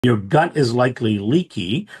Your gut is likely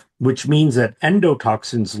leaky, which means that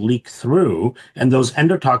endotoxins leak through, and those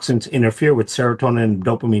endotoxins interfere with serotonin and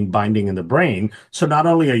dopamine binding in the brain. So not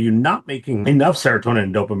only are you not making enough serotonin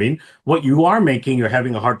and dopamine, what you are making, you're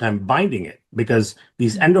having a hard time binding it because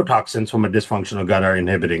these endotoxins from a dysfunctional gut are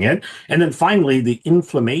inhibiting it. And then finally, the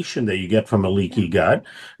inflammation that you get from a leaky gut,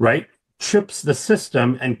 right? Trips the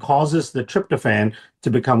system and causes the tryptophan to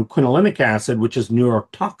become quinolinic acid, which is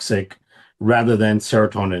neurotoxic rather than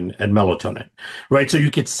serotonin and melatonin, right? So you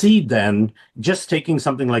could see then, just taking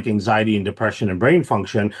something like anxiety and depression and brain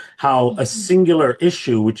function, how a singular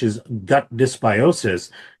issue, which is gut dysbiosis,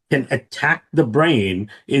 can attack the brain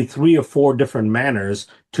in 3 or 4 different manners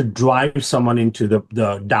to drive someone into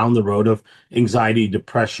the down the road of anxiety,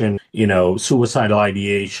 depression, suicidal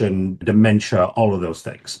ideation, dementia, all of those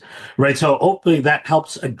things, right? So hopefully that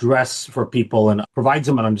helps address for people and provides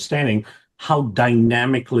them an understanding how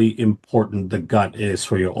dynamically important the gut is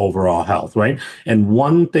for your overall health, right? And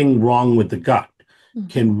one thing wrong with the gut Mhm.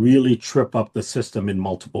 can really trip up the system in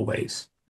multiple ways.